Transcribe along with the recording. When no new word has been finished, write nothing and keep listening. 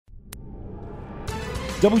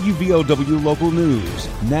WVOW Local News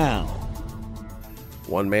now.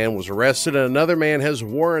 One man was arrested and another man has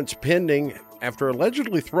warrants pending after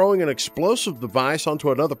allegedly throwing an explosive device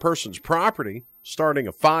onto another person's property, starting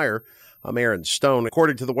a fire. I'm Aaron Stone.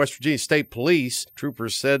 According to the West Virginia State Police,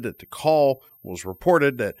 troopers said that the call was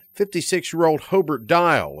reported that 56-year-old Hobart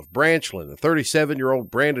Dial of Branchland and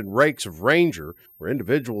 37-year-old Brandon Rakes of Ranger were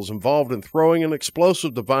individuals involved in throwing an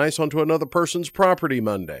explosive device onto another person's property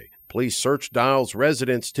Monday. Police searched Dial's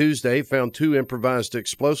residence Tuesday, found 2 improvised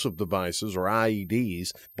explosive devices, or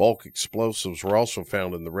IEDs. Bulk explosives were also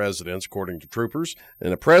found in the residence, according to troopers.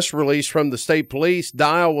 In a press release from the state police,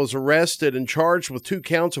 Dial was arrested and charged with 2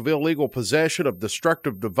 counts of illegal possession of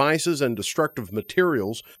destructive devices and destructive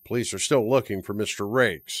materials. Police are still looking for Mr.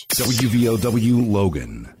 Rakes. WVOW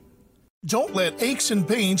Logan. Don't let aches and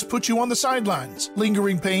pains put you on the sidelines.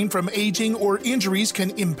 Lingering pain from aging or injuries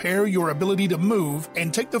can impair your ability to move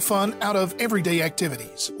and take the fun out of everyday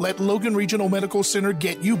activities. Let Logan Regional Medical Center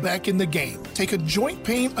get you back in the game. Take a joint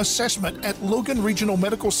pain assessment at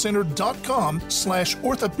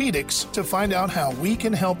loganregionalmedicalcenter.com/orthopedics to find out how we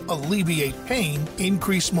can help alleviate pain,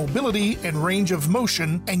 increase mobility and range of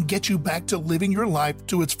motion, and get you back to living your life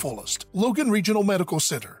to its fullest. Logan Regional Medical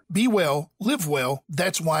Center. Be well, live well.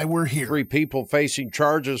 That's why we're here. 3 people facing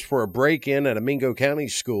charges for a break-in at a Mingo County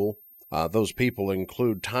school. Those people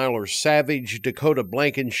include Tyler Savage, Dakota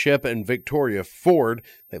Blankenship, and Victoria Ford.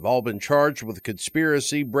 They've all been charged with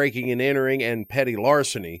conspiracy, breaking and entering, and petty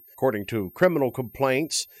larceny. According to criminal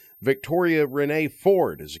complaints, Victoria Renee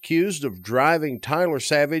Ford is accused of driving Tyler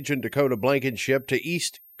Savage and Dakota Blankenship to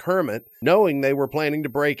East Kermit, knowing they were planning to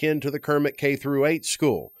break into the Kermit K-8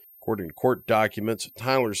 school. According to court documents,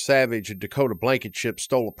 Tyler Savage and Dakota Blankenship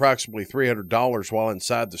stole approximately $300 while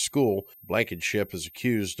inside the school. Blankenship is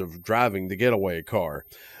accused of driving the getaway car.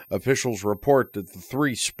 Officials report that the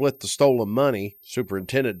 3 split the stolen money.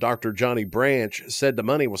 Superintendent Dr. Johnny Branch said the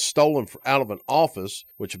money was stolen out of an office,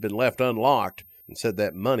 which had been left unlocked, and said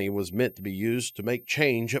that money was meant to be used to make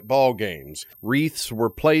change at ball games. Wreaths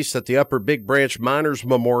were placed at the Upper Big Branch Miners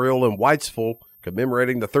Memorial in Whitesville,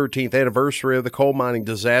 commemorating the 13th anniversary of the coal mining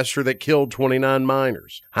disaster that killed 29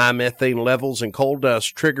 miners. High methane levels and coal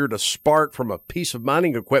dust triggered a spark from a piece of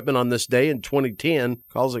mining equipment on this day in 2010,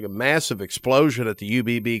 causing a massive explosion at the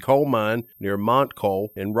UBB coal mine near Mont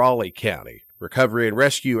Coal in Raleigh County. Recovery and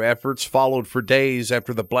rescue efforts followed for days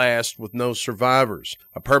after the blast with no survivors.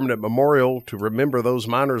 A permanent memorial to remember those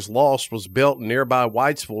miners lost was built in nearby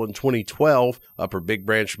Whitesville in 2012. Upper Big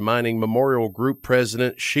Branch Mining Memorial Group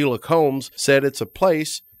President Sheila Combs said it's a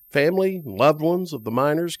place family and loved ones of the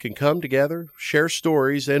miners can come together, share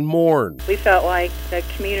stories, and mourn. We felt like the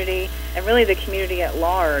community, and really the community at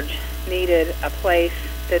large, needed a place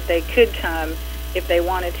that they could come if they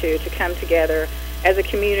wanted to come together as a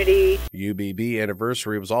community. UBB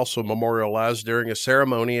anniversary was also memorialized during a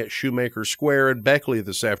ceremony at Shoemaker Square in Beckley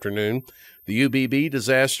this afternoon. The UBB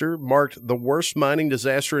disaster marked the worst mining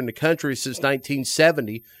disaster in the country since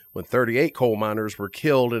 1970, when 38 coal miners were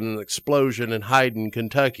killed in an explosion in Hyden,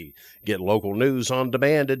 Kentucky. Get local news on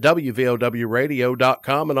demand at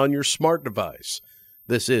WVOWradio.com and on your smart device.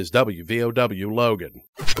 This is WVOW Logan.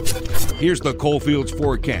 Here's the Coalfields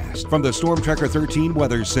forecast from the Storm Tracker 13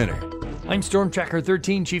 Weather Center. I'm Storm Tracker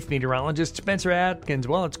 13 Chief Meteorologist Spencer Atkins.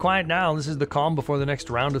 Well, it's quiet now. This is the calm before the next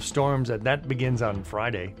round of storms, and that begins on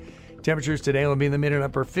Friday. Temperatures today will be in the mid and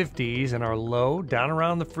upper 50s, and our low down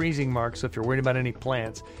around the freezing mark, so if you're worried about any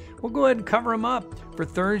plants, we'll go ahead and cover them up. For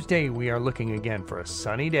Thursday, we are looking again for a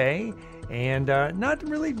sunny day, and not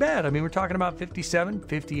really bad. I mean, we're talking about 57,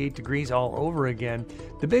 58 degrees all over again.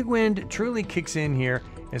 The big wind truly kicks in here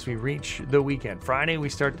as we reach the weekend. Friday, we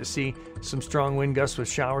start to see some strong wind gusts with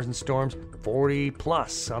showers and storms, 40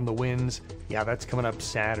 plus on the winds. Yeah, that's coming up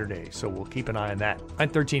Saturday, so we'll keep an eye on that. I'm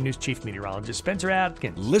 13 News Chief Meteorologist Spencer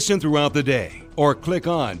Atkins. Listen throughout the day or click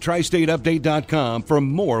on tristateupdate.com for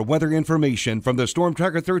more weather information from the Storm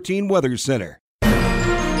Tracker 13 Weather Center.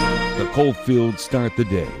 The Coalfields start the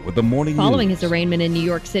day with the morning Following news. his arraignment in New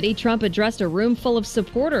York City, Trump addressed a room full of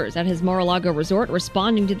supporters at his Mar-a-Lago resort,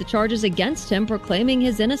 responding to the charges against him, proclaiming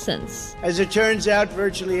his innocence. As it turns out,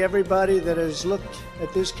 virtually everybody that has looked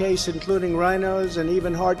at this case, including rhinos and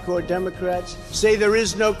even hardcore Democrats, say there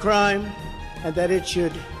is no crime and that it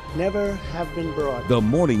should never have been brought. The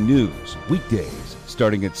morning news, weekdays,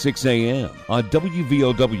 starting at 6 a.m. on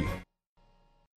WVOW.